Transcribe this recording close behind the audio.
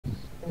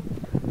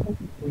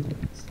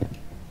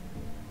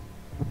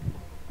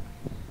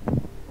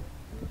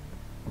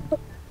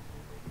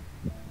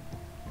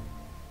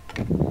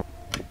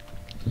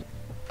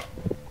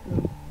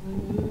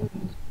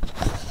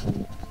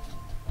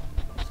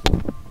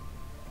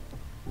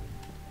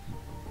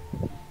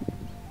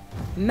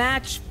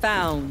Match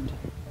found.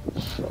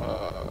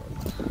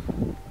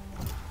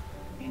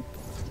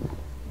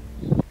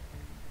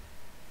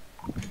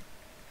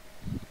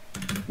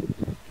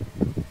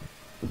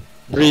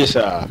 Breeze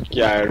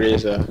yeah,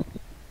 Breeze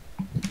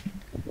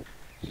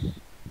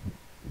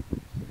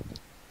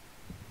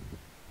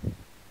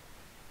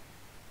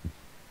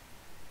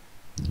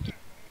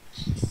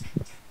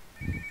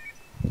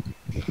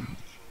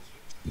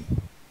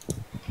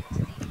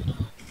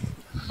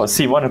Oh,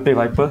 see, wanna play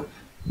Viper?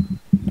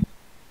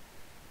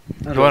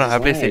 Don't wanna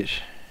play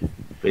Sage.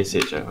 Play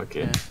Sage,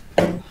 okay.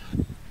 Yeah.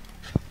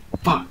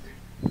 Fuck!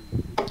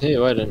 Hey,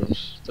 why don't you?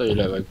 Thought you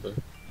like Viper.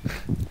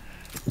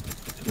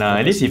 Nah,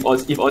 at least if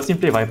Austin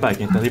play Viper, I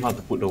can tell him how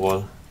to put the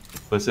wall.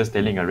 Versus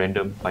telling a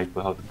random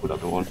Viper how to put up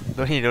the wall.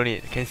 Don't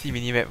need. Can see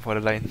minimap for the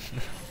line.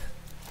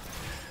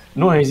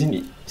 No, as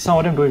in, some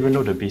of them don't even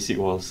know the basic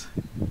walls.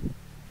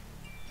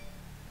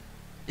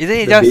 Isn't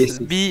it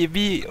just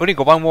B only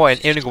got one wall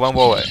and A only got one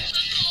wall, right?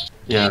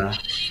 Yeah.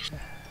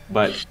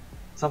 But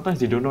sometimes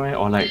they don't know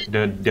or like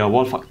their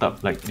wall fucked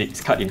up, like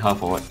it's cut in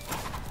half or what.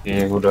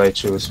 Yeah, who do I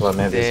choose? What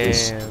map is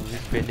this? Damn,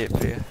 this bandit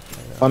player.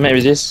 What map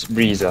is this?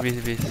 Breeze.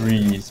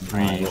 Breeze.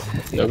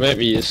 The map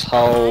is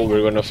how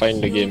we're gonna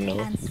find the game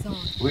now.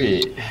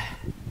 Wait.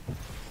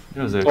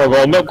 That was a Oh,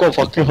 got a map called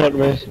fucking hot,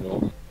 man.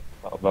 No.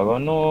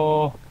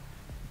 No.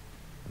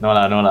 No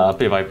lah, I'll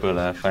play Viper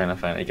lah, fine.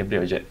 I can play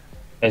a jet.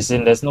 As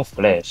in, there's no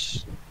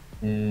flash.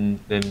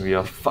 Then we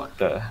are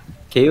fucked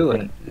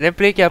KO. Then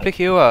play KO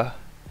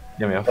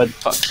Then we are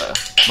fucked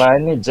But I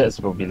need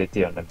Jet's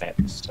mobility on the map.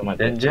 So much.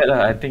 Then jet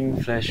I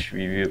think flash,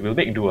 we'll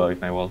make do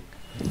with my wall.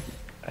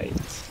 Right.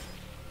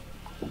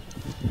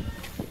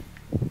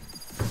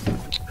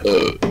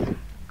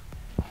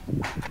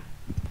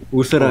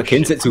 Usara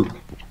Kensetsu.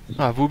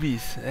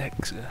 Boobies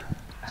X.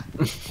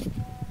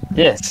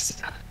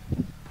 Yes.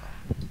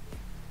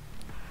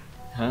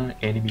 Huh?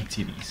 Enemy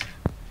TVs.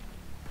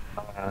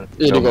 Hey,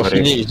 they got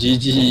Phoenix,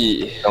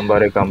 GG.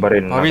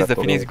 Gambarin. How is the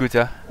Phoenix good,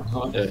 yeah?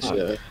 Yes,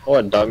 yeah.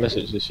 What damage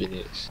is this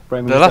Phoenix?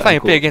 The last time you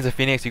played against the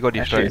Phoenix, you got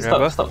destroyed, Actually,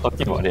 remember? stop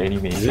talking about the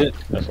anime. Is it?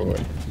 I forgot.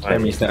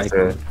 Prime Minister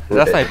Icon. The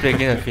last time you played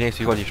against the Phoenix,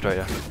 you got destroyed,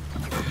 yeah?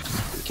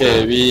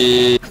 Okay,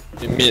 we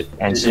mid.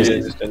 And she's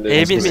mid, strike.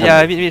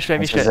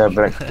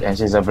 And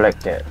she's a black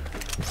cat.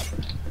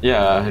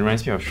 Yeah, it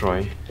reminds me of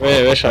Troy.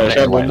 Where should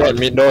I bombard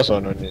mid doors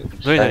or not?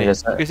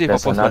 There's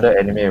another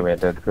anime where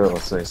the girl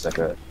also is like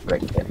a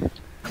black cat.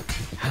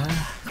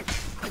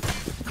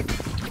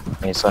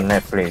 It's on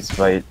Netflix,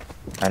 but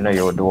I know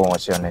you don't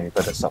watch it on it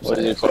because the subs. What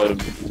is it called?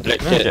 Black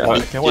Cat.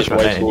 Can watch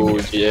that anime.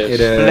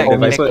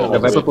 The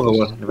Viper pun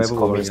awal. The Viper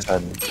pun awal.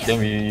 Then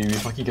we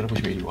fucking cannot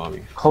push me anymore.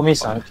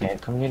 Komi-san can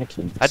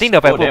communicate. I think the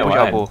Viper that push one.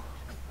 up, bro.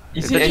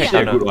 Is it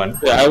actually a good one?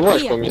 Yeah, I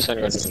watched Komi-san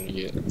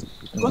only.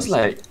 Because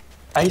like,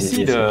 I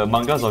see the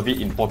mangas of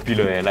it in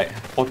popular like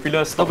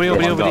popular stuff.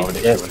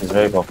 Yes, it's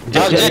very popular.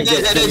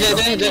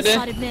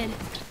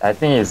 I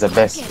think it's the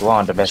best,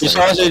 one of the best. She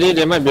saw us already,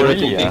 they might be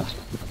rotating.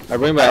 I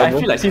feel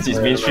like since it's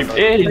mainstream.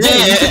 Phoenix.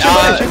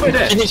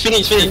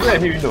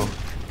 Window.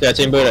 Yeah,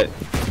 chamber right.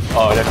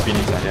 Oh, that's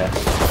Phoenix yeah.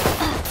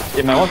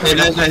 Hey, my one. Hey,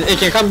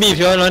 can come B if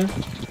you want one.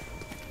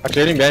 I'm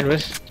clearing behind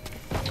first.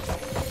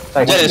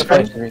 That is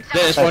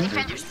one.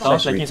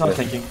 Sounds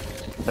flanking.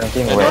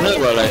 McDonald's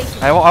were like.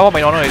 I want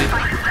McDonald's already.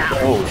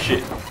 Oh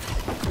shit.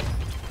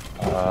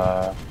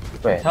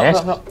 Where?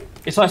 Help.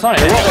 It's not like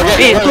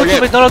hey, two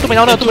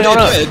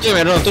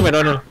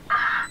McDonald's.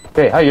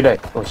 Wait, how you died?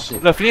 Oh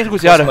shit. The Phoenix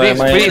good, yeah, the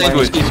Phoenix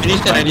good.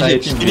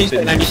 Phoenix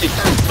 96.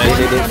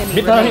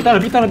 Beat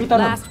tunnel.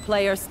 Last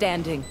player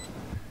standing.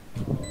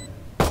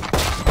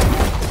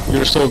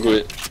 You're so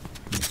good.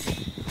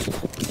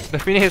 The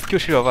Phoenix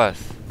killed 3 of us.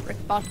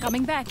 Bot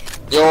coming back.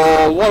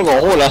 Yo, wall got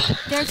hole lah.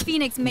 There's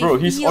Phoenix mate. Bro,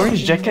 his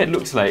orange jacket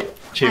looks like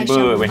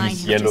Chamber when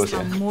he's yellow.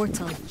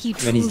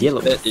 When he's yellow.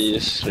 That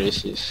is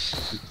racist.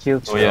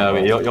 Oh yeah,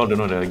 wait, y'all don't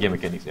know the game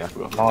mechanics, yeah,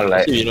 bro. No,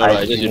 like, you know,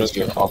 I just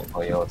don't care. Off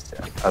for yours.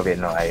 Oh wait,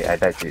 no, I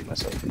died to it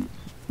myself.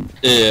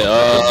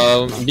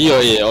 Yeah, B or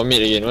A, or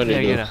mid again, what do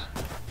you do?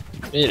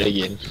 Mid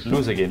again.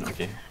 Lose again,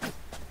 okay.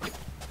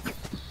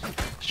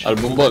 I'll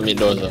bombard mid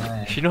doors.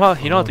 He know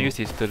how to use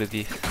his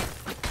abilities.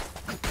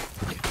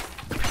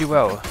 Pretty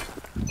well.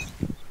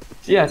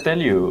 Yeah, I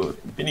tell you,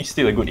 Phoenix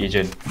still a good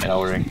agent at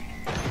our rank.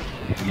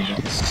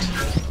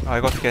 Oh, I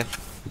got scan.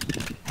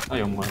 Oh,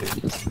 your mother.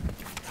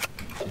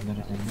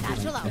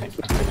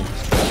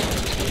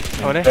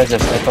 Oh, there? Where's the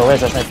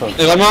sniper?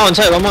 Hey, one more on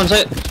side. Oh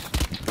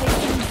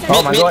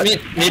my god.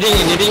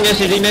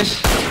 Needing this.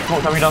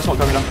 Smoke coming down.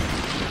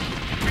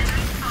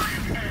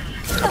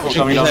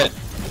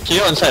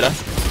 KO on side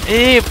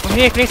Hey,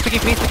 Phoenix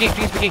speaking.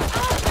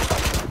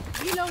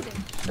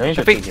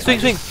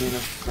 Swing.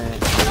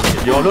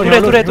 Yo, Two there. I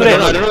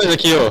don't know where the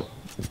KO.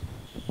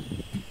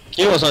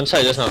 KO was on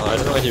side just now, I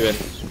don't know where he went.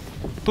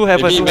 Two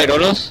heaven, Maybe two heaven.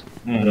 McDonald's?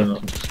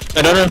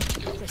 McDonald's.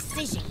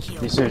 Precision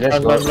kill. You should just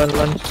Run, go. run, run,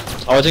 run.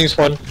 I watching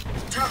spawn.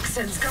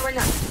 Toxins going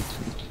up.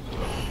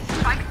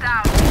 Spike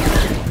down.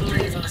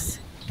 Leave us.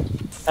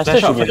 Last Flash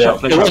should out, be flash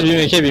out, the. flash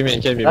out. Can't be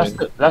main.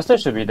 Last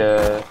should be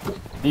the.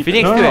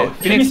 Phoenix No, still no, at,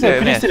 Phoenix still at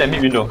Phoenix nest. still at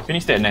mid window.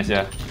 Phoenix still at nest,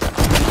 yeah.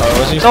 I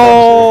watching spawn.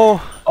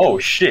 No! Oh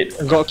shit.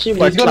 Got killed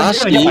by He's gonna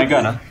get my classy.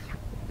 gun, huh?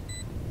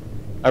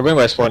 I'm going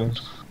by spawn.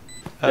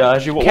 Yeah,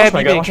 actually, watch Can't my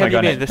be gun, main, watch my can't be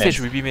gun main. at The nest. stage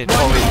will be main. One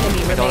Oh enemy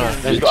wait, McDonald's.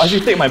 remaining. Let's go.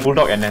 Actually, take my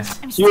bulldog at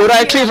nest. You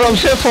right click from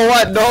here for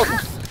what, dog?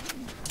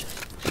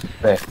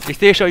 Where? They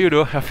stay shot you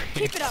though.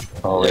 Keep it up.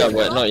 Oh Yeah, wait.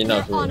 but not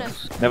enough. Honor.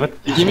 Bro. Never.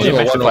 Give me only a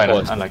flash one fight, of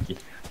one. unlucky.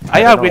 Are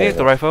you I don't upgrading know.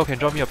 to rifle? Can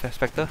drop me your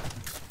Spectre.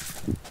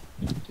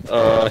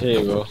 Here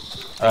you go.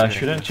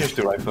 Shouldn't change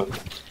to rifle.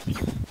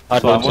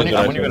 Hard So one I'm only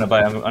change gonna rifle.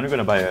 buy. I'm only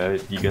gonna buy a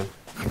Eagle.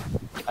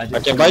 I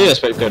can buy you a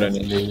Spectre on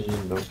it. Lay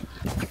low.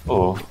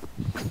 Oh,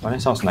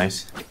 that sounds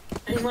nice.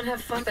 Anyone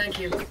have fun? Thank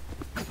you.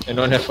 I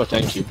don't have for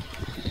thank you.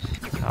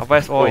 I'll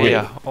buy all wait. A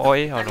ah. All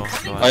A or no?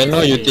 No. I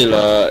know you till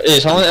hey,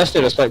 someone else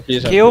take the spike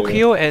please.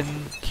 KO and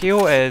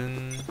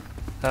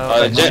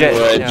Jet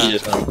were at yeah. B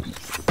just now.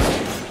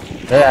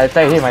 Yeah, I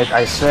tagged him.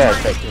 I swear I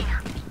tagged him.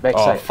 Oh,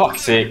 Backside.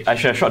 fuck's sake. I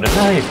should have shot the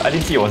knife. I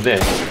didn't see it was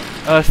there.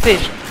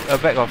 Stage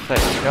back of side.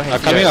 Y'all can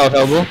see Coming right? out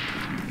of elbow.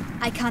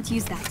 I can't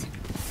use that.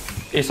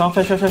 Hey, sound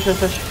flash.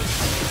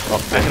 Oh,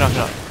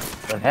 Cannot.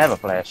 Don't have a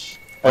flash.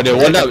 Oh, they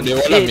wall up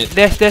Hey, mid.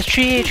 there's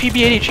 3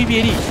 B80.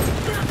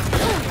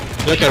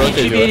 You can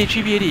rotate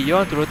 3 B80. You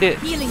want to rotate?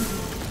 Healing.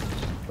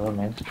 Oh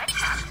man.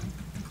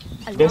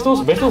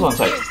 Vestos on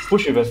side.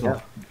 Push your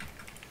Vestos.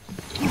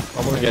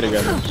 I'm gonna get a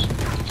gun.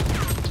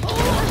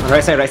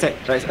 Right side.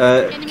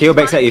 KO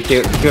backside.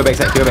 KO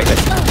backside.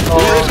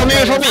 Oh,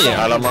 for me.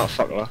 Alamak,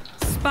 fuck lah.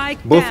 Spike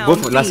Both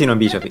down. last in on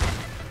B, Shafiq.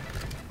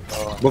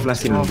 Both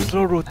last in Oh, on B.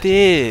 slow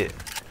rotate.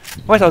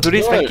 Why is our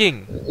today's What?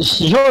 spanking?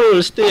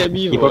 You'll stay at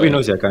B. He probably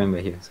knows you're coming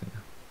back here. So.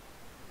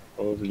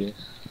 Probably.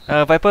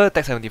 Viper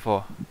tech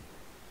 74.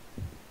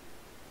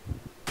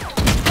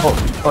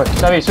 Oh,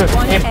 sorry, shoot.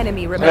 One Aim.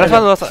 enemy Last remaining.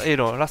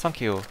 one, last one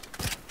kill.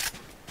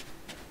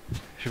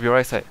 Should be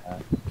right side.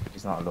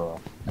 He's not low.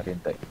 I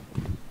didn't tag.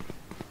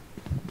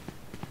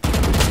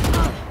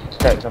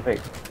 Tag, Shafiq.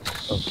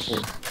 Oh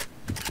shit.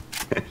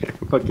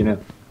 Fucking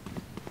hell.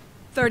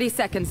 30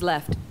 seconds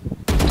left.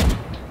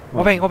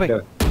 Go back.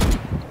 Yeah.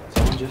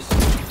 Someone just.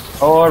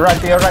 Oh, right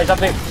to your right,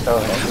 Shafiq. Oh,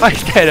 Why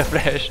is that a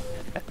flash?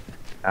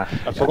 I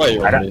forgot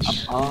you I were don't,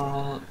 this.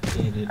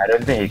 I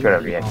don't think he could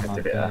have reacted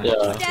to that.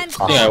 Yeah. Stand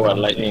I think I want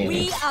lightning.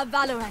 We are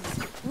Valorant.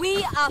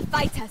 We are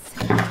fighters.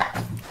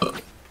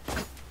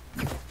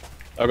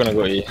 I'm gonna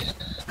go A.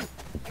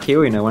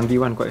 KO in a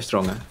 1v1 quite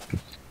strong.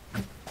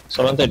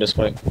 Someone take the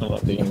spike. I'm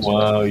not taking the spike.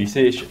 Wow, you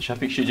say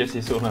Shafiq shit, just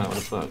say so, huh? What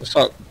the fuck?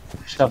 Fuck.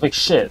 Shafiq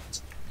shit.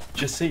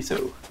 Just say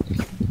so.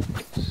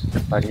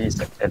 But he's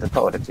at the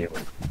top of the table.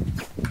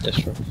 That's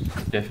true.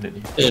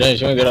 Definitely. Hey, then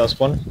you wanna get out of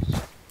spawn?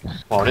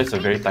 Wow, that's a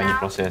very tiny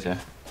process, yeah.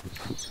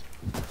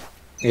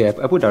 Yeah,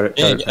 I put direct.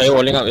 Hey, are you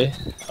walling up, eh?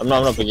 I'm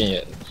not picking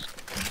yet.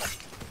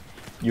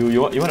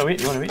 You wanna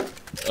wait?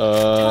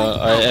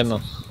 I am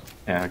now.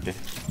 Yeah, okay.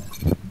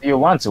 You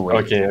want to win?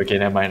 Okay,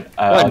 never mind. What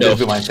I'll the just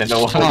do my center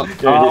one. fuck?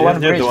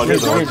 One Here's the one,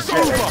 here's bridge.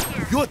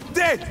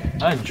 the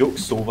one.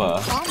 Joke's over.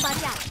 Bomb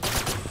buddy out.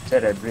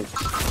 Set that bridge.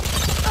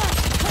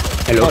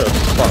 Hello. What the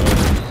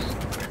fuck?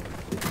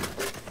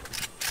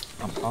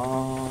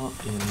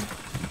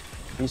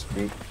 Please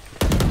big.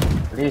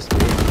 Please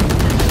big.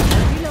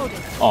 Reloaded.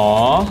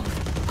 Aww.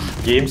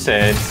 Game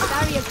sense.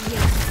 Barriers here.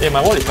 Hey,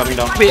 my wall is coming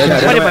down. Wait,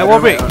 why did my wall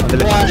break? On the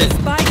left.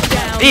 Spike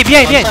down. Hey,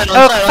 behind!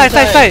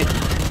 Side!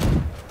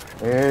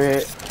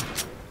 Wait.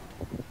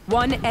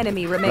 One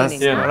enemy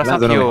remaining. Yeah. Last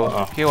Last one don't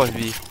know. KO was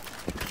B.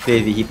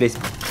 He plays.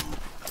 Don't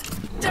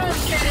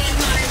get in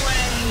my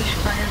way.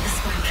 I have the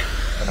spike.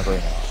 I'm gonna go in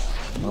now.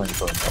 I'm gonna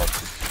go in now.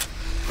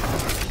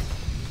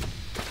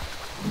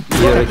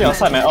 You're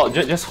outside, man. Oh,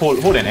 just hold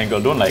an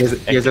angle. Don't like. He has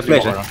a actively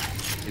flash. walk around.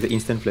 It's an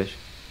instant flash.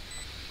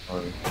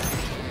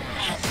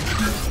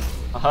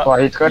 Wah,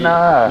 he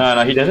kena.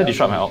 No, he doesn't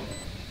disrupt my ult.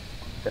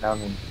 Kena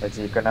me.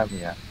 Actually, kena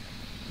me ah.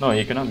 No,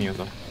 he cannot me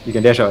also. You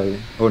can dash out.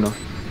 Oh no.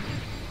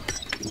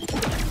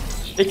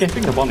 Hey, can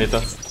ping the bomb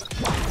later.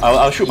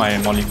 I'll shoot my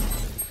molly.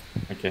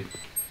 Okay.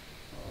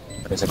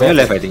 There's a On your guy.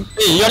 left, I think.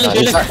 Hey, you are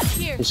He's left.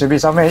 He should be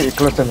somewhere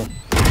close to me.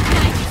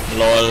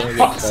 Lol.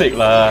 Fuck's sake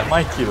lah,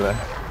 my kill lah.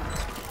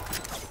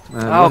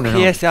 Oh, no.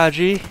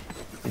 KSRG.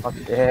 Fuck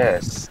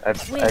yes. I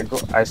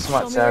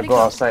smart I go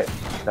outside.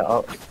 The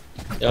out.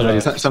 Yeah, lah,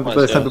 Some smart,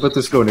 people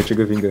too slow on the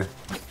trigger finger.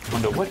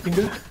 On the what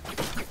finger?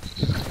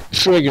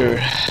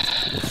 Trigger.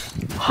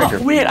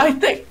 Wait, I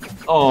take.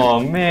 Oh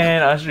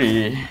man,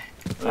 Ashri.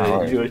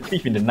 Oh. You're a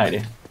thief in the night,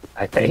 eh?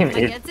 I tag him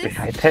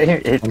I tag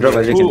him 8. Drop,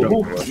 Isaac, can drop.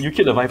 Who? You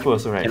killed the Viper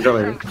also, right? Can drop,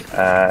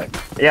 Isaac.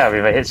 Yeah,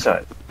 with a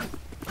headshot.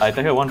 I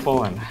tell her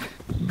 141.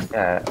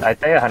 Yeah, I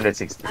tag her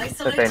 160. So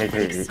Isolated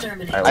technically,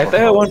 exterminate. I tell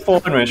her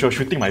 141 when she was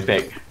shooting my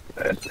back.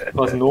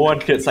 Because no one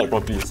cleared side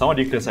properly. Someone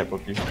didn't clear side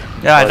properly.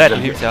 Yeah, I died to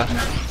him, yeah.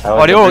 I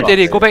was Oh, they all just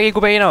rotated. about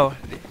Go back in now.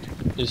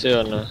 You say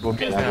on Go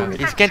mid lah, go mid.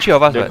 It's can 3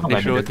 of us, They'll but come they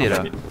by should mid, they'll rotate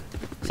come by lah.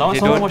 mid. They Someone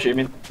don't- watch it, I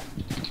mean.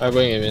 I'm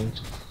going in.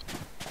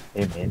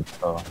 Hey mate.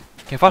 Oh,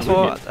 Can fast Go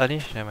forward, mid.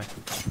 Anish? Never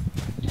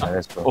mind.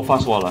 let's go. Oh,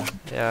 fast wall lah.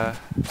 Yeah.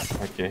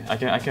 Okay,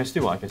 I can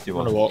still walk, I can still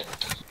Wanna walk.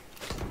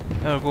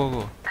 walk? No,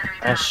 go.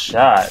 Nice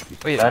shot.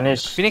 Wait,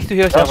 Danish. Phoenix to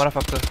here, sia,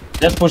 motherfucker.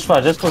 Just push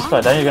fast, just push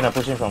fast. Then you're gonna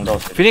push him from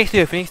downstairs.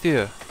 Phoenix to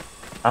here.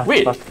 Huh?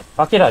 Wait.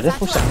 Fuck it lah, just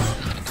push.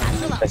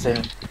 As in,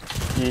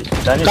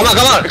 Danish.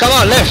 Come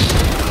on,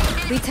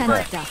 left! Return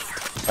to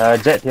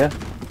dust. Jet here.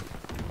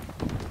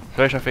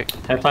 Sorry, Shafiq.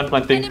 Have fun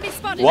planting. Enemy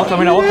spotted. Wall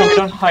coming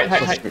down, hide.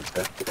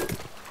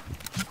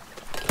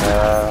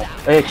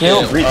 Hey,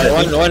 KO, breach.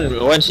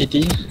 One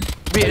CT.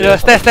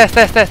 Staircase.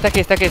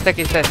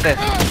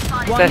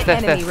 One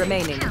enemy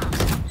remaining.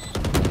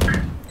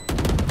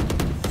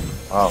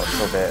 Wow,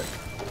 so bad.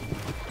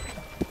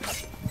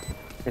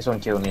 This one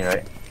killed me,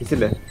 right? He's still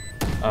there.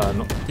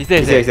 No. He's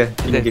there.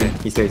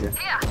 He's there.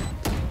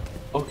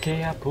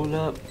 Okay, I pull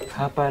up,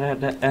 hop out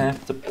at the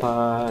after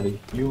party.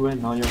 You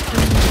and all your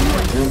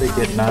friends really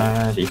get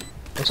naughty.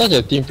 I'm such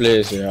a team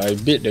player, yeah. I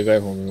beat the guy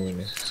from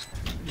you.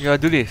 You gotta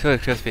do this, so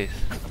it's clear space.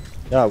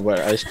 Yeah, but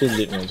I still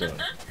did my job.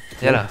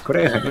 Yeah lah.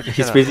 Correct.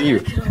 He's facing you.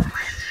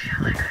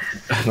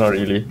 Not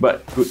really,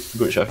 but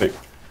good Shafiq.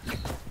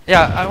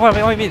 Yeah, what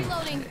I mean,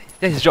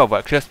 that's his job,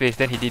 but clear space,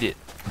 then he did it.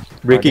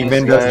 Breaking This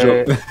man does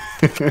guy- job.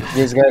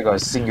 This guy got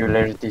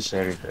singularity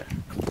sheriff.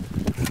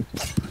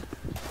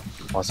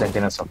 Or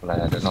sentinel supply,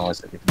 I don't know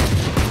what's the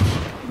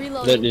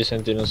difference. That is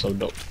Sentinels of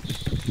Dog.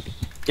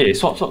 Okay,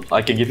 swap.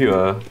 I can give you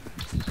a.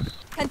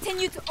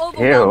 Continue to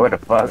Ew, overwhelm. what the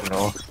fuck,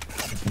 no.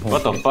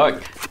 What the fuck?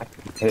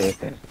 Hey,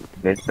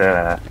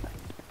 later.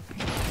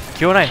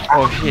 Q9.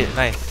 Oh shit,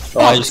 nice.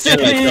 Oh, you still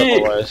like that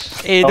for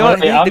us. Hey, Oh,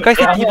 don't. hey, The guy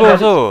said I'm Tiber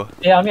also.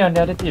 Hey, I'm on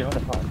the other team, what the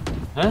fuck?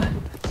 Huh?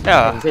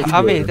 Yeah, He said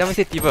Ami, tell me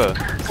say Tiber.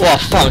 Wow,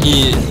 fuck,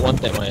 he one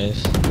tap my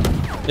ass.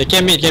 They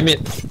came mid.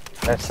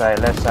 Left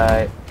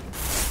side.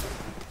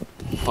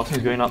 Toxin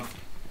is going up.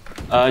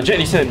 Jet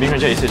is here,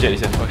 Jet is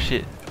here. Oh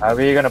shit. Are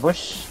we gonna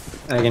push?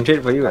 I can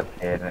trade for you.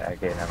 Okay,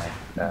 never mind.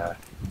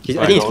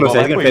 I think he's close.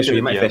 He's gonna flash through.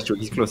 He might Yeah. flash through.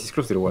 He's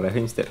close to the wall. I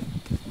think instead.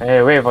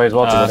 Hey, wait for his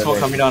wall to go Smoke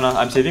down. coming down.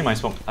 I'm saving my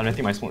smoke. I'm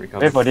letting my smoke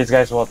recover. Wait for this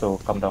guy's wall to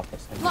come down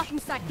first. Blocking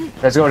sight.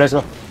 Let's go.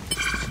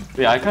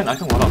 Wait, I can't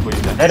wall out for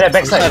you guys. Hey, that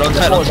backside. On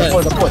side.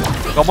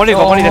 Got molly,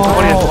 there's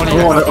molly.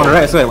 Oh, on the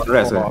right side.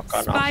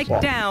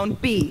 Spike down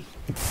B.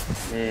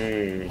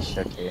 Yeesh,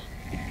 okay.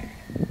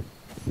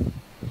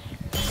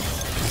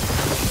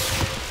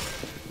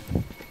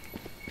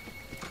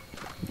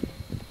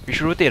 We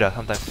should rotate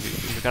sometimes.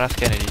 We cannot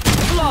scan already.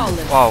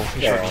 Flawless. Wow,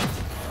 he shot me.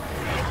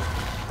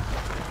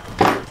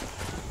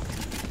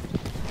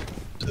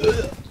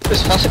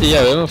 It's fast A,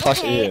 yeah, we haven't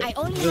fast Okay, A. I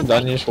only Just have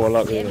Danish wall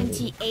up here.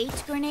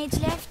 78 grenades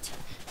left.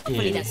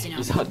 Hopefully that's enough.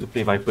 It's hard to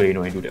play Viper, you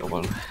know, and do that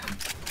wall.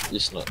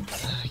 It's not.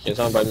 Can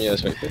someone buy me a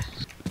Spectre?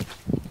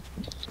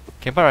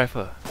 Can buy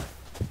rifle.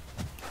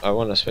 I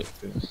want a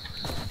Spectre.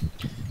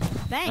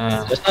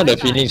 Thanks. Just now the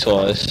Phoenix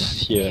was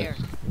here.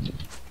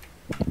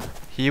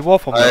 He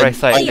walked from the right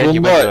side, then he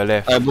went to the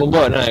left. I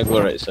bombard, then I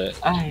go right side.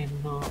 I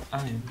know.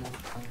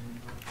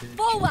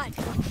 Forward.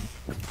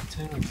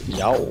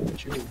 Yow.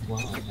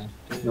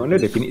 No wonder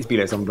the Phoenix be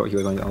like some dog he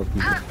was on the ulti.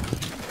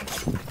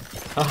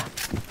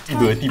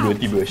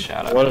 Tiber,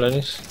 shut up. Wall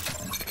Danish.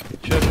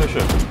 Sure.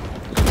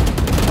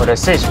 Oh, the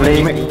Sage He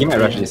playing. might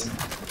rush this.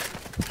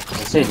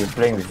 The Sage is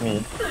playing with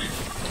me.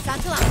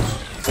 Satchel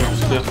out.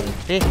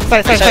 Hey,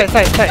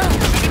 side.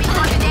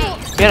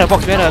 Behind the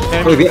box,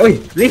 Oi,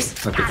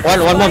 Race! Okay.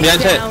 One more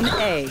behind side. Down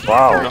A.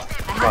 Wow. I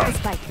have the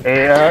spike.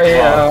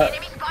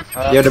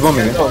 Yeah, the bomb,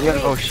 man.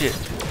 Oh shit.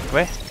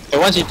 Where? Hey,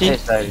 one CT.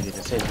 Sage died, the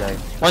Sage died.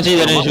 One CT,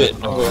 then you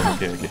shoot.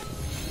 Okay.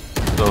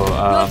 So,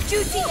 Your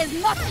duty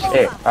is not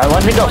Hey, over.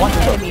 one window.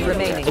 Enemy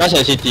remaining. Just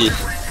a CT.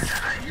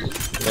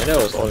 Man, that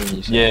was all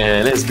me.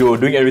 yeah, let's go.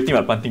 Doing everything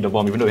but planting the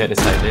bomb, even though we had the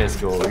side. Let's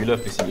go. We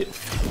love to see it.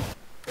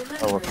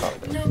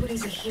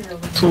 Nobody's a hero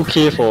when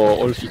 2k for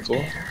old Fico.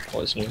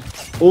 What's new?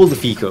 Old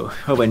Fico.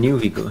 How about new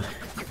Fico?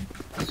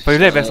 But you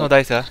let Vest no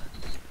dice, I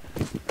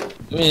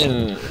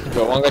mean,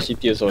 got one guy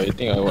CT so I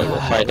think I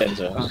got 5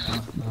 hands.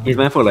 It's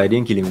my fault, I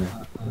didn't kill him.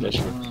 That's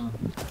true.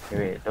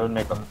 Wait, don't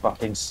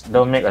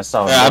make a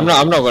sound. Yeah, I'm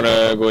not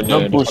gonna go near.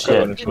 Don't push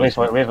it. Wait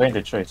for him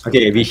to choice.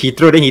 Okay, if he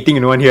throw, then he think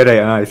no one here, right?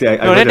 I say,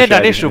 No, then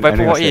got they the should shot, buy I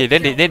for know A,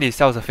 it's then they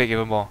sell the fake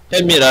even more.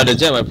 Hey mid the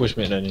jam I push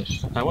mid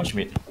Danish. I watch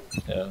mid.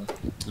 Yeah.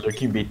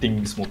 Lurking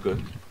baiting smoker.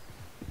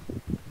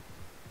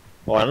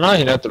 Oh, now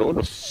he not throw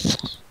the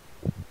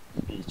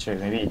Maybe he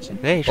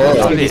check. Then he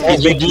Oh, should He's Oh,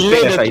 playing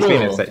delay left the side, he's playing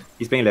throw. left side.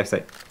 He's playing left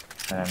side.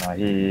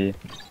 No,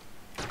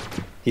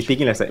 He's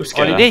peeking left side. Too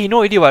scared. then he know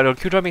already what, the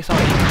Q drop makes sound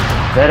already.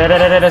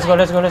 Let's go.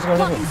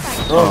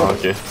 Oh,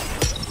 okay.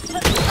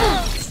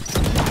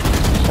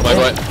 Oh my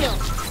god.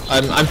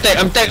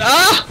 I'm tag.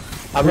 Ah!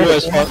 I'm real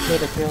as fuck.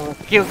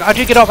 Okay,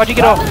 Adri get off.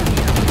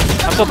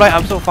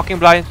 I'm so fucking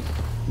blind.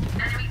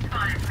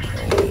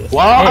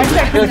 Wow, I'm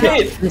back to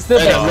the He's still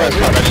I'm real as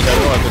fuck Danish, I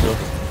don't know what to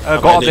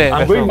do. Go up there.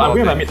 I'm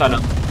going my mid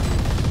tunnel.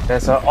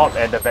 There's an op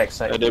at the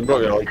backside. They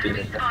broke your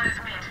ulti.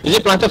 Is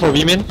it planted for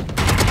B-man?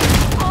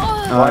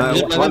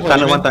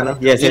 One tunnel.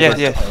 Yes.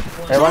 Yes.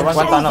 Hey, one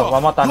tunnel,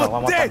 one more tunnel.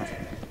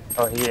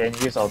 Oh, he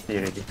used ulti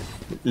already.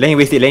 Laying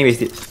waste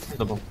it.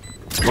 The bomb.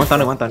 One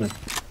tunnel.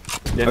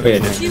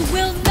 Okay. You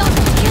will not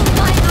kill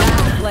my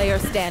last player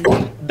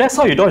standing. That's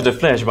how you dodge the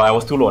flash, but I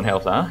was too low on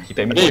health, huh? He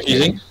take me. Are you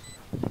using?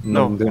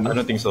 No, I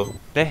don't think so.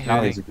 There,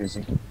 Now using. he's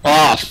using.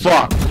 Ah,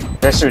 fuck!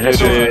 That's true. Wait,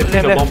 Left.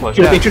 the bomb first.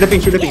 Shoot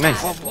the ping,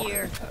 nice.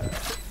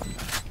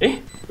 Eh?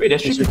 Wait,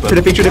 there's 3 people.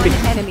 Shoot the ping.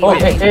 Enemy Oh,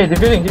 remaining. hey,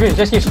 defusing,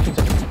 just keep shooting.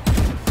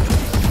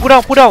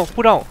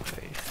 Pull down.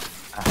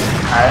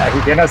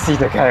 He cannot see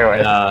the guy,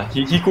 right?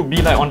 Yeah, he could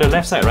be like on the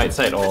left side, right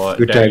side, or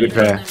Good try. Good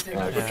try.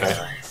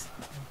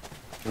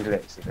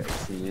 Relax. I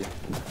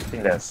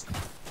think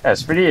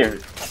that's pretty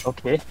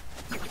okay.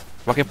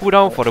 But can pull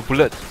down for the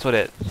bullet so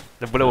that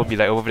the bullet will be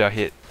like over their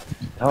head.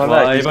 No, Wow,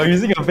 like if I'm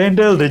using a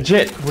Vandal, the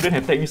jet wouldn't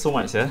have tagged me so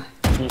much, yeah?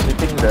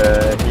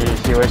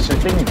 he was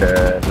shooting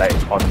the like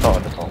on top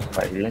of the bomb,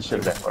 but he didn't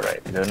shoot left or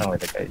right. You don't know where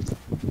the guy is.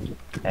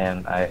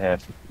 And I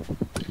have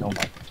no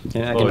mind.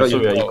 Yeah, I can Oh, draw so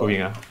we are you.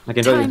 echoing, ah. I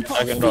can draw you.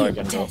 I can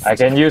draw. I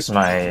can use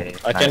my.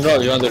 I can draw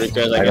if you want to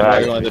request. I can draw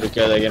if you want to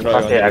request. I can draw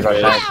if Okay, you I want to got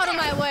request. that. Out of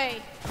my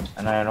way.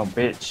 And I know,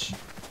 bitch.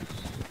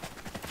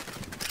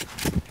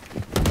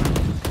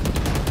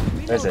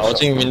 Where's the shot?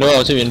 Watching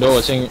window,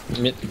 watching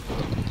mid.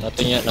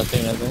 Nothing yet.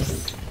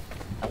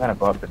 I'm gonna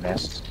go up the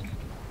nest.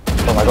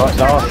 Oh my god,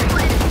 no!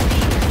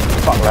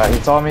 Fuck lah, he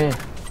saw me.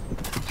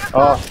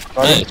 Oh,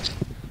 sorry. Nice.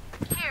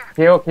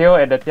 Kill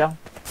at the tiang.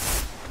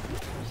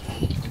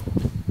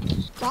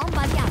 Bomb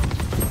buddy out.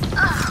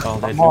 Oh,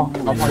 that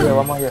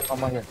One more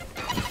here.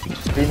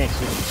 Phoenix.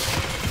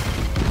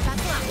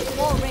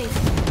 Wall raised.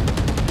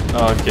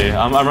 Okay,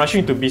 I'm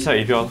rushing to B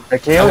side if y'all. The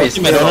KO is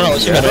Watching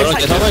McDonald.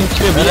 There's someone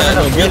kill me.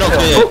 Me not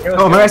clear.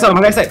 Oh, my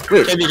right side.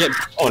 Wait. Get.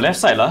 Oh, left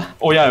side lah.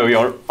 Oh yeah,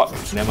 you're. Fuck,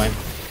 never mind.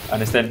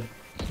 Understand.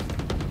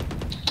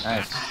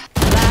 Nice.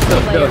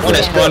 Last player Oh,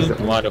 that's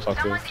standing. one.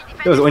 Motherfucker.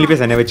 That was the only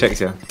place I never checked,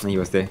 yeah. When he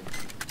was there.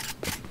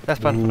 That's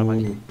fun for the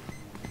money.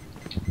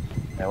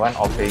 That one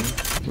offing.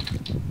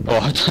 Oh,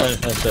 I thought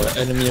that's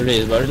an enemy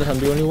race, but I'm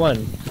the only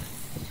one.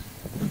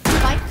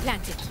 Spike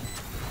planted.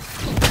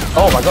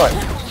 Oh my god.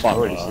 Fuck.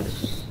 Holy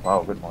shit.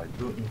 Wow, good morning.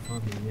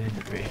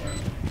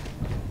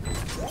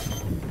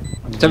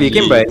 Javi,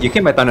 you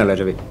came by tunnel lah,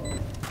 Javi.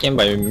 Came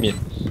by mid.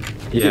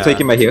 So you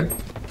came by here?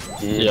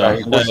 Yeah,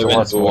 He then I went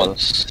towards wall.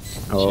 towards.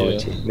 Oh, here.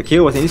 the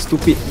KO was this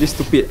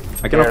stupid.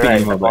 I cannot Yeah, pick right,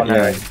 anymore, the but corner,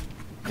 yeah. right.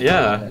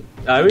 Yeah,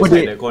 I always Oh, like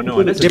they- that corner.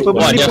 they- That's they a good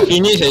purposely one. Wow, their put-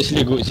 finish is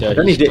actually good, yeah.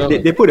 Danish,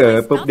 they put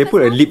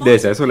a lip there,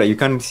 so like you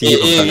can't see it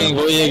from tunnel.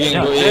 Go again.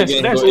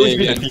 Yeah, that's always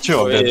been a feature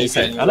of the B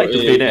side. I like to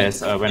play that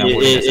as when I'm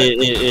holding that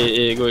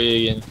side. Go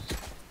again.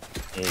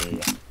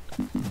 Yeah.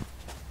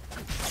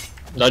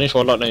 Danish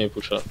fall out, then you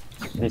push up.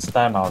 This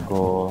time I'll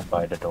go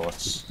by the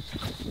doors.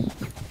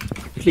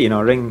 Actually, in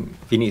our rank,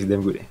 Phoenix is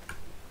damn good.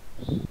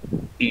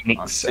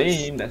 That's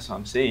what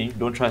I'm saying.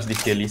 Don't trust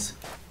these tier lists.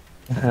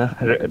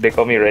 They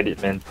call me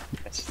Reddit, man.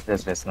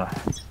 That's not.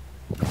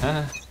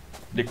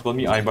 They call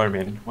me Ibar,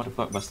 man. What the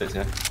fuck, bastards,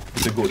 yeah?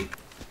 It's a goat.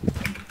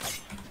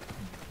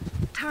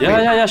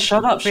 Yeah,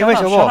 shut up, where's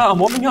your wall? I'm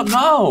warming up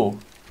now!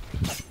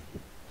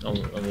 I'm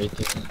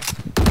waiting.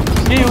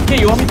 Okay,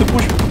 you want me to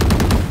push?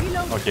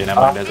 Okay,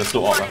 never mind, there's a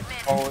slow op.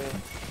 Oh,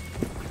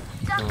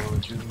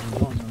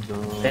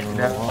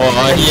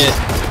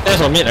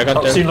 that's on mid, I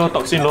can't tell.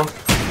 Toxin low.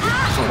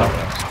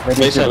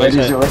 Where is it?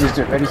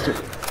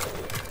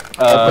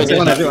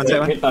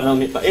 Mid tunnel.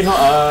 No, If I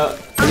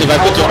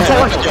put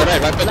your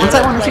right,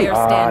 Last player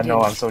standing.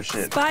 No, I'm so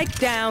shit. Spike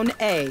down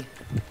A.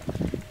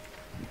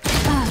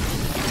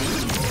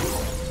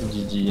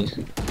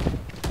 GG.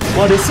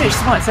 well, they say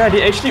smart, sir.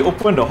 They actually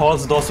open the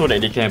hall's door so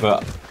that they can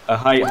have a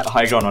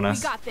high ground on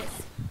us. Got this.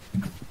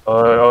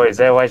 Oh, is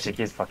that why she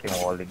keeps fucking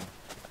walling?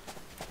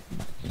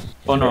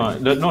 Oh no,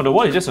 the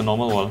wall is just a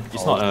normal wall.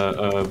 It's not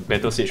a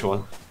battle stage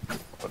wall.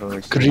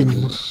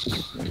 Grim.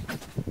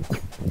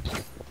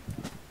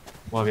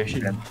 Wow, we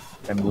actually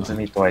Bamboozle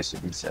me twice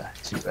with this,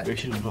 cheap, we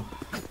actually low.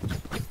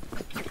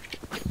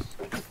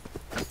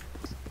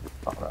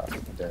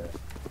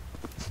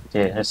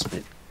 Okay, let's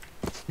split.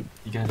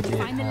 You gotta get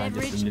Find the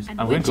leverage just and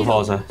I'm going to wedge it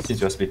halls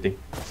since we're splitting.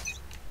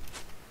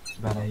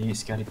 But I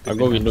use gotta I'll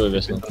go window if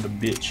there's no. the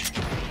bitch.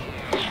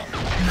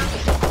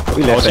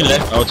 We I was in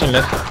left.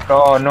 left.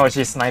 Oh no,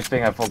 she's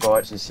sniping, I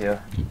forgot she's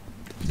here.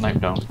 Snipe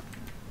down.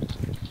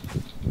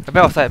 Back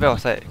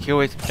outside. Kill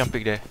always jump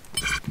pick there.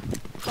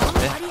 Bomb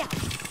buddy out.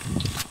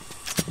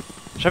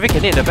 Shavi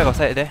can hit the back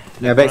outside there.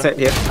 Yeah, backside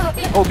here.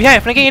 Oh,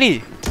 behind, flanking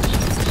already.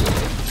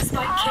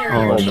 Spike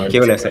carrier. Oh, KO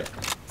left side.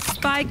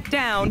 Spike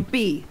down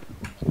B.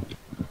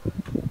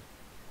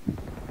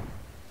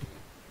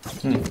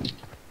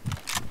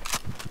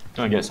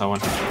 Gonna get someone.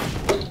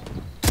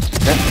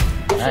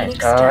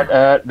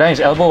 Nice. Then is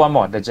elbow one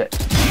more, the jet.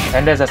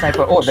 And there's a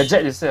sniper. Oh, the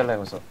jet is still alive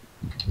also.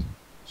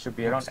 Should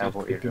be around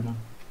elbow area.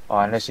 Oh,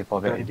 unless she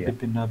forgot Be idea.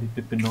 pippin'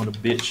 on the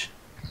bitch.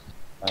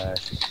 Uh,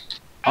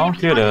 I'll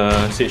clear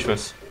the stage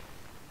first.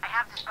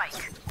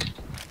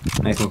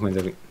 Nice movement,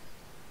 Javi.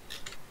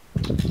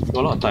 Got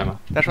a lot of time.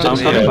 That's So I'm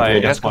right. coming by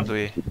Let's spawn. come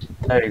to A.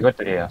 Hey, go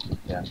to A.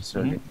 Yeah,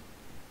 slowly.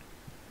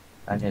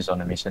 Anya is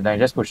on a mission. Then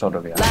just push all the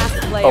way.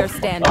 Last player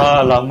standing.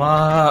 Ah,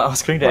 lama. I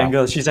was clearing the Wow.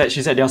 angle. She's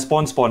at their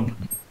spawn. Spawn.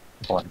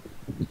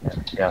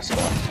 Yeah,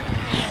 spawn.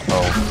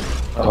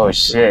 Oh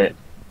shit.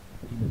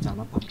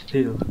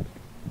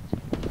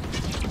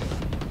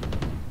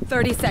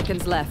 30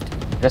 seconds left.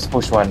 Just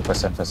push one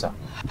person first.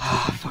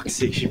 Ah, fuck's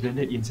sake, she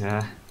blended in,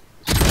 sir.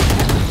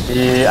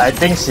 I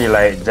think she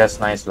like just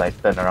nice like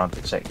turn around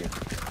to check you.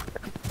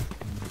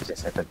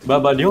 Just had to.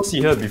 But they all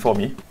see her before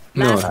me.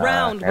 Last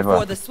round never.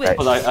 before the switch. Right.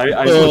 Because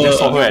I just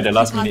saw her at the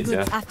last minute,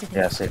 yeah.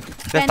 Yeah, shit.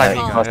 That's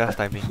timing. That's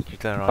timing. You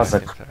turn around. Cause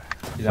and the- things like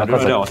that. I don't know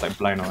whether I was like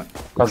blind or not.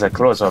 Cause the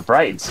clothes are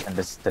bright and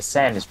the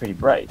sand is pretty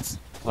bright.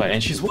 Like,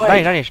 and she's Nice,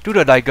 white. nice. Do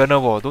the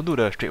diagonal wall. Don't do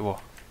the straight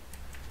wall.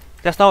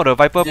 Just now the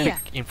Viper Yeah.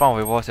 pick in front of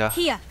the walls, yeah.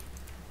 Here.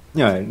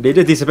 Yeah, they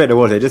just disappear the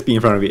walls. They just be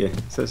in front of it.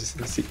 Such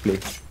a sick play.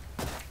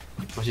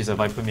 But she's a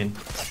Viper main.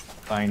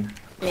 Fine.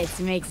 Let's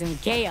make some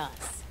chaos.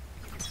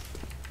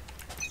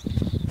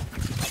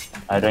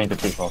 I don't need to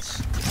pick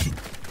balls.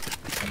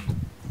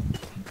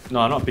 No,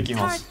 I'm not picking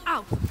horse.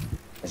 Out.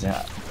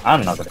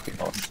 I'm not gonna pick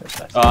balls. That's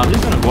nice. I'm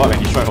just gonna go up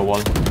and destroy her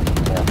wall.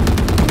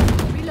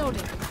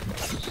 Reloading.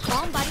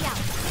 Bomb buddy out.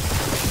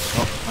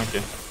 Oh,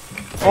 okay.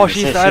 Oh, She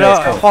she's said she either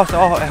likes horse,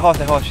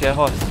 horse, she had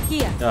horse.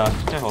 Here.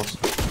 Yeah, check horse.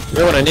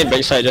 We're gonna need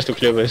backside just to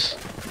clear this.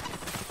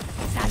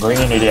 Going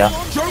in area.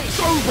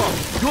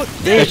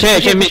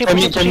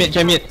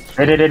 Check mid.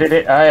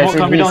 Wait.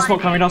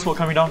 Smoke coming down, smoke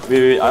coming down.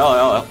 Wait,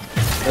 I'll.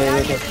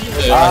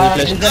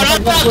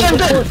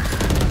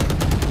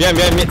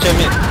 Behind mid, check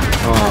mid.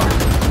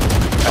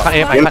 Oh, I can't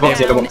aim, yellow I box, can't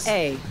yellow aim. box.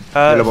 A.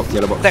 Yellow box,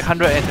 yellow box. Attack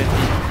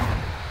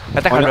 120.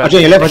 Attack 100.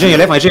 Arjun, your left, Arjun, your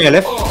left, Arjun, your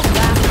left.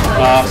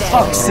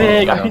 Fuck's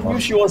sake, I knew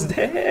she was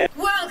there.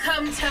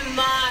 Welcome to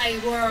my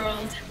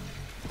world.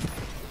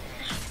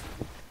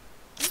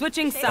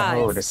 Switching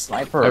Oh, the sides.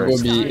 sniper. I go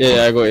B.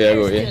 Yeah, I go A.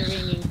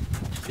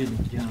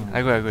 I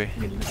agree.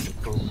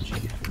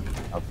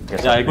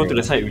 Yeah, I go to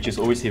the side which is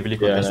always heavily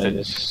Yeah, contested.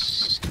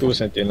 there's 2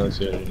 sentinels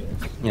here.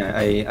 Yeah,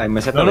 I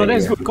must have. No,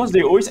 that's good because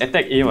they always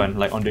attack A1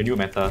 like on the new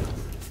meta.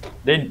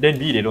 Then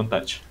B they don't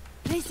touch.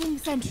 Placing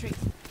sentry.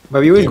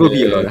 But we always go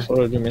B a lot.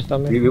 Follow the meta,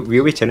 man. We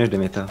always challenge the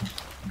meta.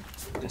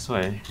 That's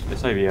why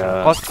we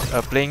are.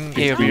 Because playing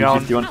A every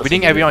round, 51%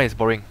 winning every round is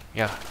boring.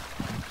 Yeah.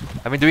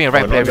 I mean doing a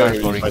right play every round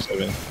is boring.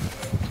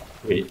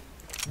 Wait.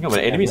 No, but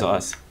the enemies are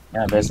us.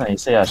 Yeah, that's nice. You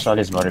say Ashal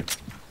is boring.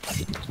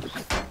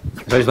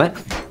 Sorry, what?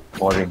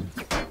 Boring.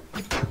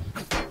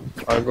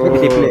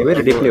 Where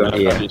do they play on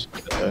A?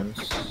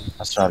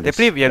 Astral. They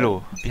play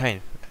yellow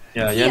behind.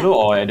 Yeah, yellow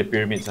or at the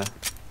pyramids.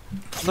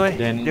 No,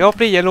 Then- they all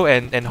play yellow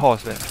and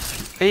horse.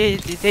 Hey,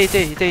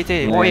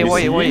 why?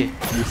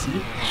 You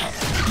see?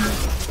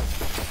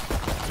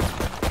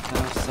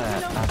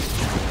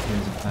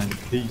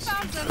 Please.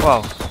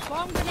 Wow.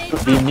 Bomb grenade.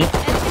 Could be mid.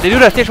 They do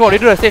the stage wall.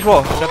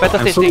 The better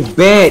I'm stage so thing.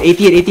 bad.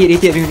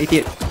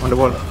 88 on the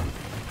wall.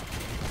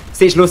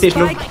 Stage low.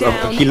 Spike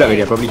down. Heal up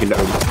already. Probably heal up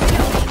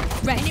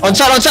already. Ready. On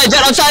side,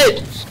 Jet on side!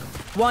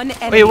 One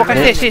enemy. Wait, what kind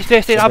of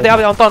stage? Up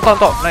there, on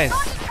top. Nice.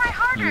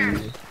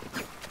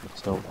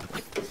 So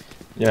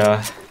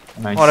Yeah.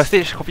 Nice. Oh, the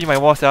stage copy my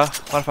walls, yeah.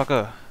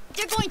 Motherfucker.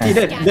 You're going See,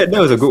 to that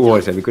was a good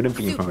wall, so we couldn't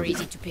pick in front super of it.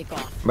 easy to pick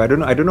off. But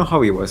I don't know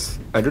how it was.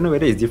 I don't know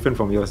whether it's different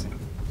from yours.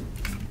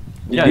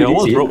 Yeah, Did your you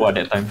wall see it? broke at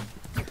that time.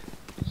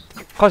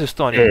 Cause you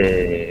stood on it.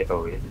 hey,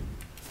 oh wait.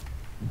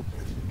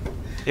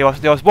 There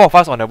was both of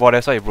us on the ball,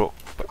 that's why it broke.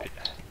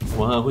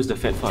 Wow, who's the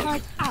fat fuck?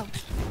 Turret out.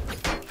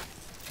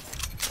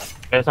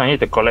 That's why I need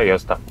to collect your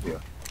stuff. Yeah.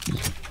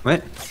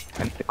 What?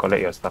 I need to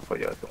collect your stuff for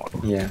you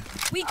tomorrow. Yeah.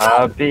 We go.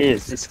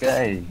 Habis, this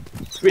guy.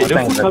 Wait, the What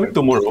time food is coming that?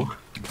 tomorrow.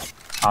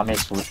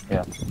 Amis food,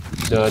 yeah.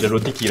 The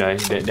roti kirai,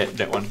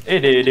 that one.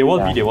 Hey, they wall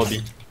Yeah.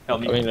 B.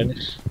 Help me. I mean,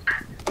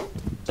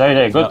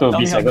 Sorry, go to Help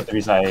me, B help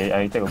side,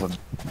 I take over.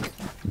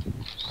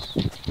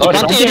 Oh,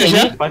 something already,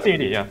 already? I think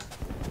it, yeah.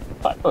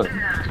 Piper.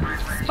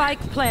 Spike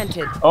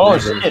planted. Oh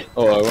shit.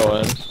 oh, I got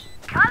one.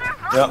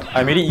 Yeah,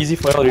 I made it easy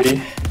for you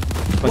already.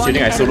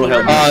 Considering I solo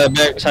help.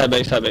 Backside.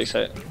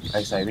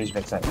 Backside, which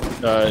backside?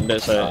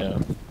 That side, yeah.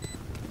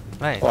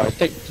 Nice. Oh, I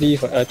take 3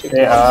 for. I take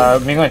Hey,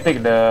 Mingo,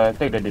 take the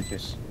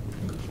defuse.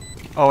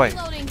 Oh, wait.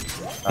 Reloading.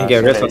 You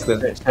get rest so faster.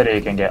 that- so that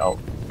you can get out.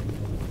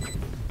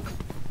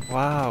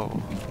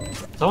 Wow.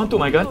 Someone took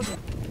my gun.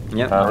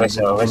 Yeah. Where's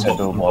your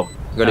two mob?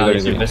 Got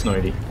it. Let's know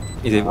already.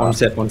 Is it one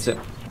set?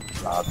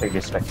 I'll take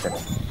this vector.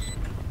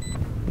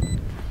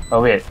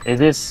 Oh wait, is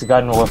this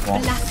gun worth more?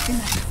 Last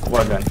minute.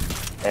 What gun?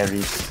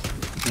 Ares.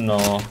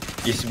 No,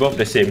 it's both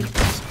the same.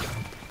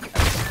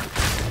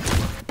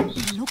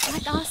 They look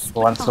like us.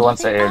 Once Are a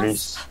they Ares.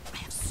 us? I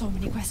have so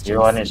many questions. You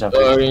want it,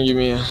 Shafiq? Give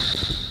me.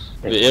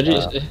 Wait,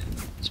 Aries?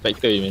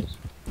 Spectre, you mean?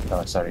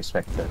 Oh, sorry,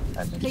 Spectre.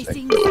 I meant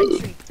Placing Spectre.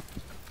 sentry.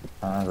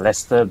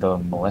 Lester the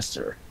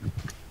Molester.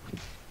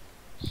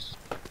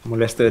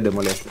 Molester, the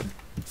molester.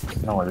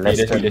 No, Hey,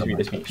 Lester. that's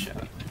me. Shut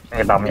up.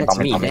 Hey, Tommy.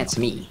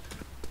 me.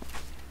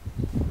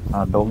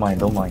 Don't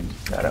mind.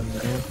 Shut up.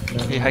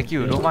 Hey,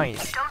 Haikyuu, don't mind.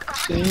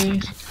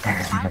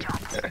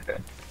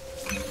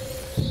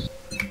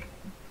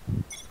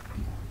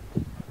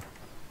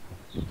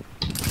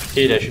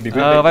 Okay, that should be good.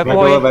 Viper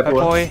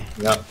boy.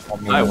 Yeah,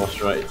 I was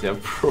right. Yeah,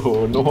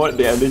 bro. Know what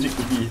they are allergic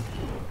to be.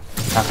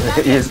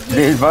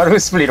 He's baru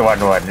split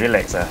 1-1.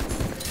 Relax, ah.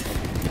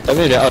 I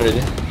mean, they're out already.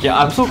 Yeah,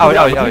 I'm so cool.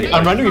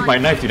 I'm running with my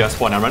knife to their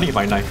spawn. I'm running with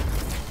my knife.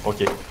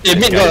 Okay. Hey,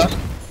 mid got.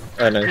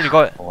 Oh, nice. You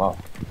got. Oh, wow.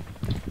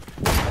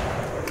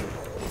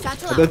 I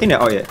don't think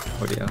they're out yet.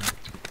 Oh, they are.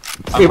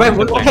 Hey, why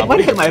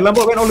the heck my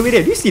Lambo went all the way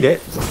there? Do you see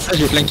that?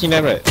 You're flanking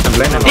them, right? I'm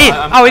blind now.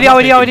 Hey,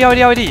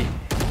 already.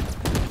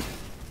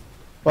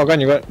 What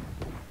gun you got?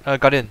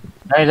 Guardian.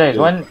 Nice.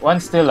 One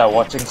still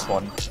watching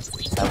spawn.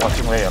 I'm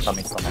watching where you're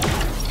coming from.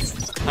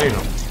 How you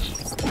know?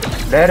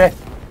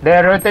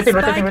 They're rotating.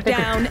 Spike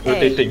down A.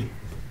 Rotating.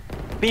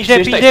 Finish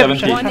Stage tag them.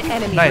 70. One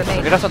enemy Nice.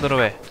 remaining. Okay, that's not don't know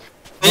where.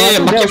 Yeah,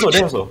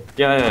 There also.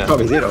 Yeah. Stop,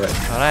 is it?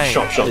 Alright. Alright.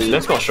 Shops.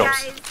 Let's go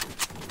shops.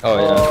 Oh,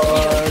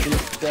 yeah.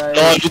 This guy.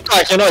 Oh, you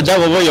cannot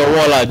jump over your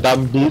wall, lah,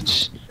 dumb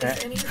bitch.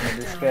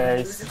 This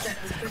guys.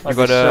 You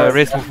got a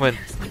race movement.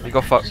 You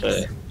got fucked.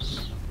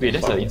 Wait,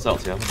 that's an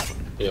insult, yeah.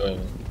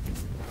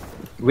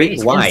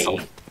 Wait, why?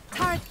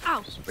 Turret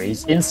out.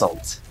 Raise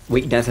insult.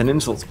 Wait, that's an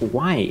insult.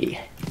 Why?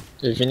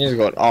 The Phoenix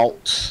got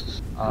out.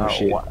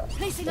 Shit.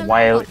 Placing a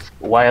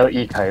Wild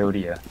E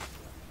Coyote.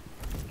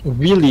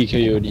 Really,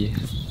 Coyote.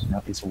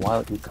 No, it's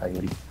Wild E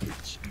Coyote.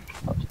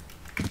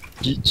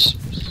 Bitch.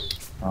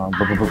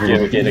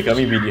 Okay, they're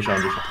coming really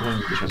strong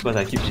because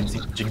I keep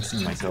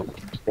jinxing myself.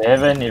 They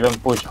haven't even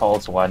pushed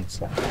halls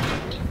once.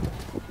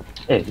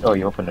 Hey, oh,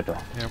 you opened the door.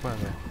 Yeah, what?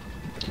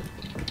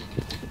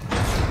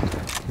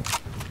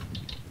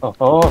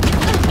 Oh.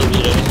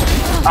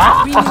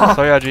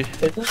 Sorry, RG.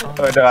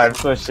 Oh no, I'm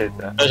so shit.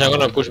 I'm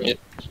gonna push mid.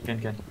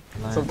 Can.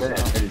 So bad.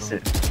 Holy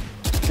shit.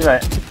 She's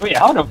like, wait,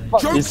 how the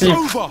fuck is he?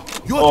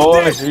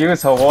 Oh, she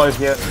used her wall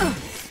here.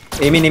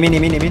 Aim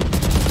in.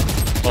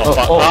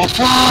 Oh,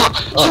 fuck!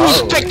 She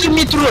respected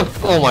me through!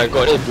 Oh my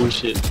god, that's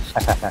bullshit.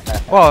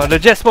 Wow, the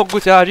jet smoke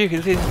good, RG. Can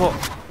you see smoke?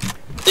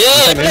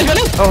 Yeah, man!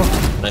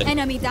 Oh,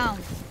 enemy down.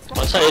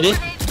 One side already.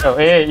 Oh,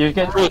 hey, you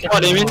can. Two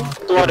what they mean?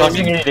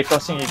 They're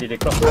crossing it. They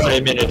cross.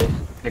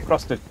 They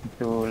cross to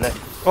left.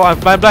 oh, I'm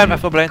blind. I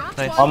feel blind.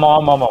 Nice. One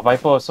more.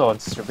 Viper also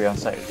should be on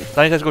side.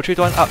 Danny, let's go 3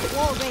 to 1 up.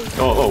 Wall raised.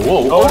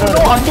 Whoa. Oh no,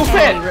 I'm too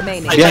fat. Enemy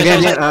remaining.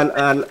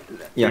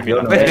 Yeah.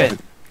 Where's Ben?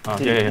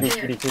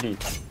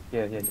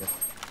 Yeah.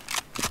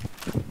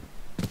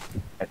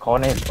 At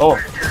corner. Oh,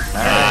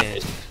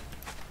 nice.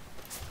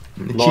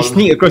 She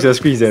sneaked across your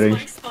screen,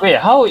 Zeri. Wait,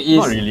 how is?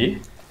 Not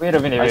really. Wait a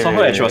minute. I Wait, saw her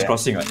wait, and she was wait.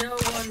 crossing.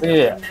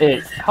 Right?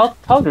 Wait.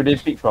 How do they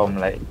pick from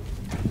like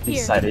this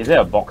Here. side? Is there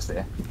a box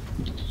there?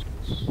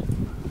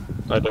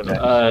 I don't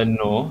know.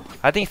 No.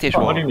 I think stage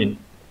What 4. do you mean?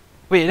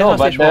 Wait, No, that's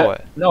not but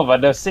stage 4. What?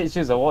 but the sage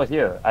is a wall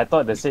here. I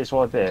thought the sage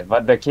was there,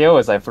 but the KO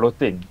was like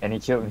floating and he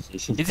killed me.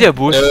 Is it a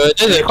boost?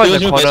 That's It's a called the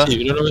close corner.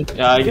 passive, you don't know.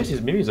 Yeah, I guess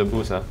maybe it's a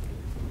boost. What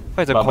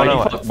is the But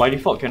corner? by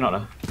default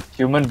cannot.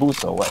 Human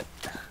boost or what?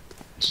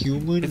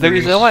 Human.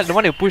 It's the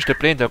one you push the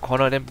plane in the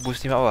corner then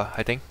boost him up,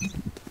 I think.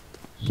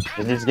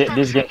 This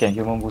game can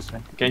human boost,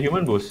 man. Can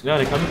human boost? Yeah,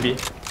 they can't be.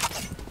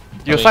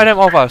 You slide them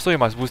off, so you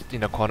must boost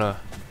in the corner.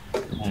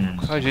 Hmm.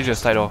 How did you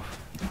just slide off?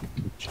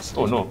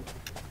 Oh no.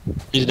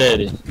 He's there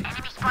already.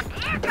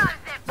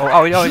 Oh,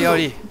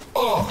 already.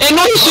 Hey,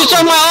 no, you switch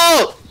on my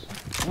ult!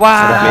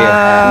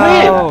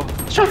 Wow!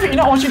 Shafiq, you're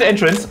not watching the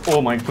entrance?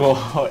 Oh my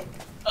god.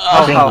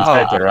 I think he how?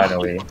 tried to run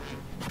away.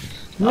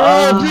 No, bro,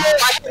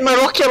 I hit my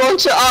rocket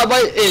launcher all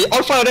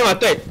 5 of them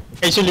attack.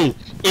 Actually,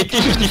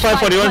 80, 55,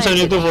 41,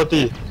 72,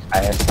 40. I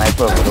have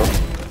sniper, bro.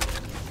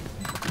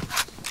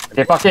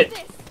 Okay, fuck it.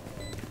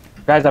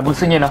 Guys, I'm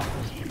boosting in now.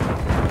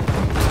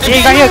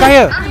 Hey, guy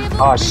here!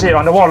 Oh shit,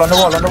 on the wall.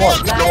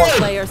 Last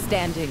player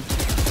standing.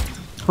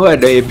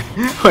 What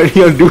are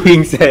you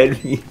doing,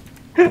 Sadly?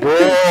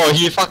 Bro,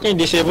 he fucking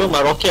disabled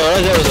my rocket.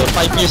 That was a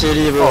 5-piece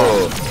already,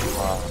 bro.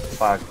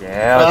 Fuck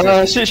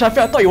yeah. Shit, Shafiq,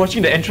 I thought you were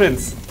watching the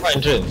entrance. What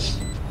entrance?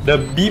 The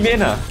B main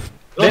No,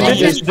 Then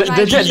yes.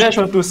 the jet dash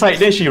onto side,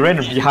 then she ran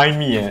behind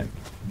me.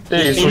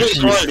 That is so Phoenix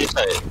cheap. wall this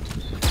side.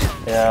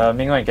 Yeah,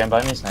 Mingwen, you can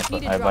buy me sniper.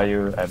 I buy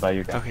you guys.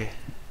 Okay.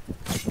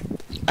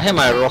 I had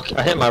my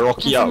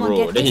rocky out,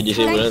 bro. Then he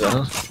disabled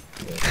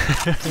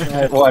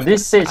it. Wow,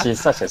 this Sage is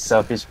such a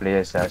selfish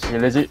player, She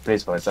legit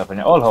plays for herself,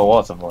 and all her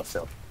walls are for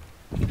herself.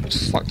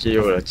 Fuck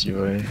you,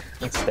 boy.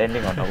 It's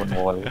standing on her own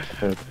wall,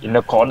 in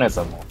the corner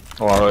somewhere.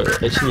 Oh,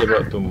 actually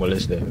about to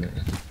molest them.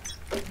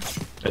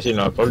 Actually,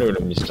 no, I probably would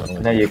have missed that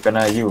one. Then you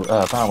kena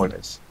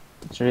molest.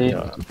 3,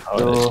 Yeah, I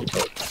would 2, have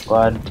skipped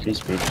out. 1, please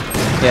speak.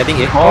 Yeah, I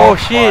think Oh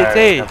shit,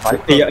 hey!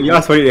 Hey, you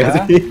asked for it.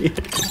 Yeah? Yeah.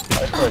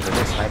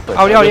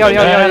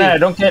 Out.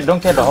 Don't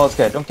care the horse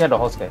guy.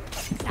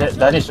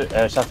 Danish,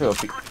 Shafiq will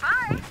pick.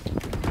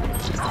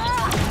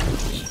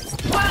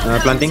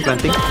 Planting.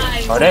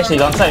 Oh, there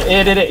she's on side.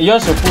 Hey,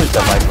 yours should push the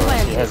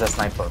Viper. She has a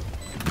sniper.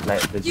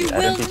 Like, You I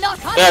don't will think. not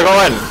Yeah, I got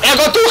one. Yeah, I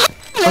got two.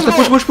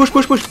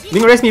 Push.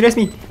 Mingo, rest me.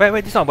 Wait,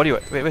 this is not body.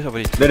 Wait, where's your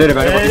body?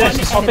 There.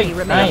 She's hopping.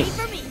 Enemy Nice.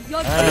 remaining.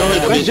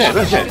 Where's Jet?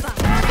 Where's Jet?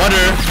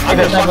 Brother, I'm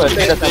the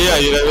fucking player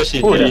you never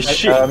seen. Holy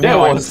shit, that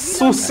was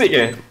so sick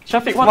eh.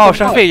 Shafiq, what Wow, the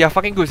fuck? Shafiq, you're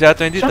fucking good, yeah.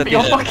 20, Shafiq, 30.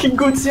 you're fucking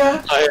good,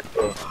 yeah.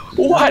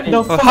 What the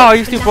Oh, fuck? how are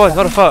you still bronze?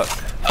 What the fuck?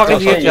 Fucking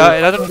GH, yeah.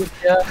 It doesn't.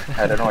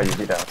 I don't know what you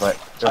did that, but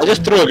I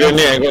just threw a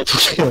grenade and got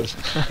 2 kills.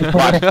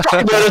 But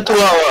fuck the other 2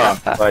 hours.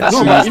 but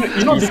No, but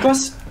you know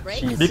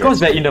because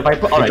they're in the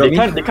Viper, alright,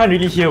 Drop they can't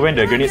really hear when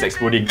the grenade's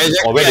exploding or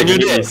Exactly, where I the knew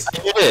grenade that. is. I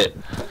knew that.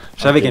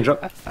 Shafiq can drop.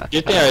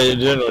 You think I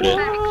didn't know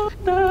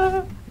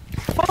that?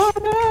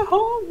 Father,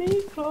 hold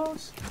me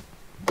close.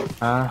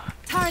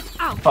 Turret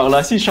out. Fuck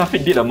lah, see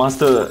Shafiq did a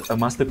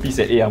masterpiece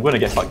at A. I'm gonna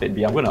get fucked at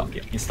B. I'm gonna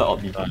insta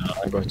out B.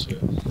 I got you.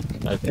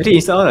 Actually,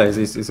 install lah.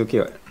 It's okay.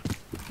 What?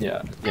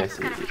 Yeah, yes,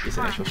 it's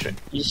an actual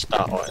strength.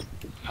 E-star what?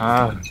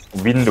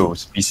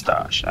 Windows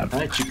Vista. Shut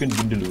up. Chicken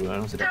vindaloo, I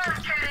don't say that.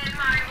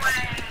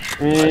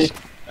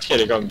 Here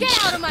they come. Get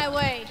out of my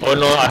way. Oh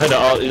no, I heard the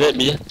out. Is that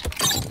me?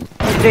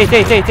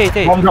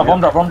 Tay. Bomb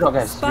drop,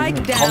 guys. Spike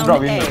Bomb down drop,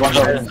 A. windows, bomb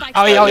drop. Windows.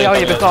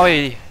 Away, back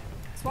away.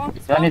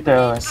 I need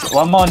to.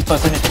 One more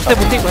person needs to Kita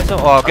come. butik masuk.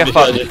 Oh, get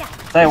fucked.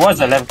 Sorry, what's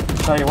the left?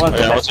 Sorry, what's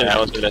the Okay, I left?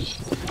 was to left.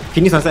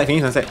 Finish on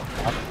side.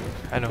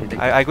 I know.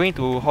 I going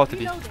to hall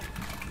today.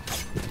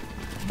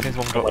 There's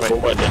one drop But right.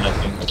 what then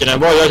nothing. Okay, now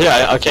boy, you're here.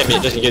 I'll camp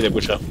it just in case they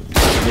push up.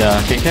 Yeah,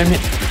 can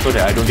it so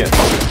that I don't get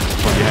fucked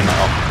from behind my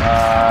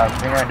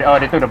out. Oh,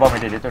 they took the bomb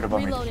already.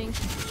 Reloading.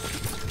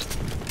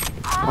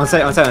 On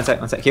side.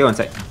 KO on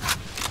side.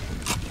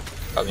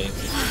 Coming.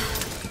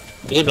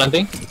 Is he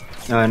planting?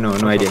 No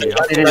idea.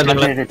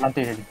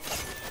 Planted.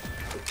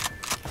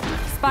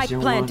 Spike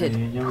planted.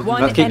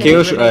 One Okay, enemy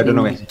KO should, don't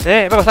know where.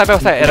 remaining. Back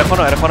outside. At the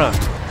corner.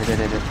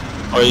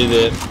 Or is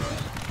it?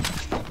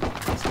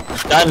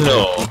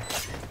 Dano.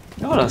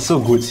 Y'all are so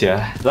good,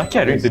 yeah. Lucky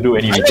I don't have to do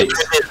any retakes.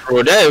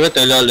 Bro, did I ever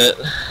tell y'all that?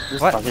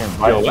 What? Fucking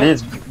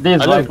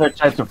this Viper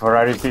tried to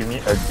Ferrari pick me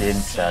again,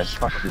 Sash.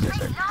 Fuck this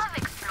shit.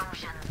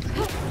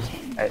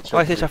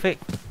 What I say, Shafiq?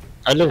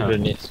 I love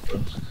grenades,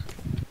 bro.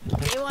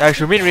 I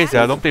should main race,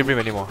 don't play Brim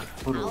anymore.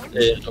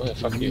 Hey, okay,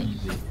 fuck you.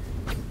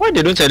 Why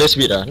they don't sell the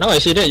speed? Now I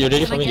say that, you're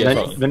ready for me to get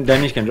fucked.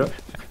 Damage can drop.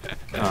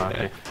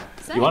 Okay.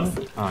 You want?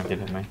 Okay,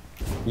 never mind.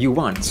 You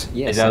want?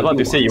 Yes. I was about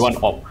to say you want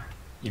op.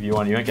 If you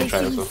want can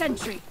try also.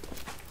 Sentry.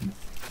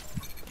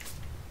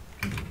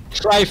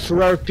 Try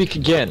Ferrari pick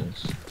again.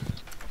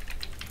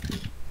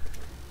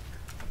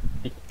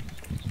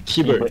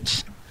 Tiber.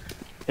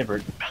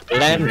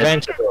 Land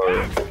Venture.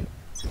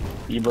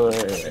 Tiber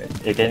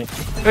again.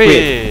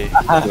 Hey!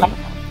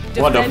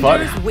 What the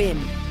fuck? Defenders win.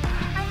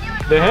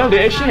 The hell?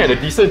 They actually had a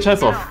decent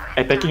chance of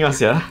attacking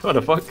us, yeah? What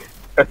the fuck?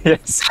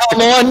 Yes.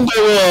 Come on,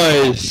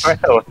 boys!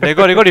 Well, They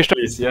got destroyed.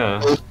 Please,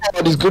 yeah.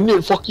 Oh, this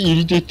grenade fucking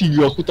irritating.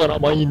 Aku tak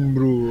nak main,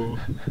 bro.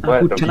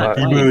 what the fuck?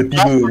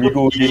 Tiba, we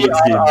go play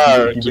next game.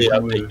 Okay,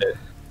 I'll take that.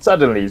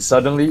 Suddenly.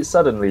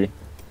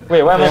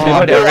 Wait, why am I Oh,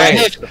 below they're the rank?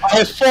 ranked. I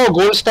have 4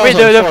 gold stars.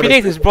 Wait, on the four.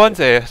 Phoenix is bronze,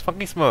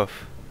 fucking smurf.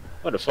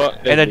 What the fuck?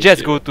 And the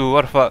Jets go to,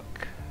 what the fuck?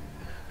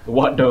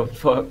 What the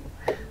fuck?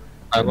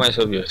 I might as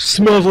well be a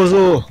Smurf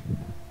also.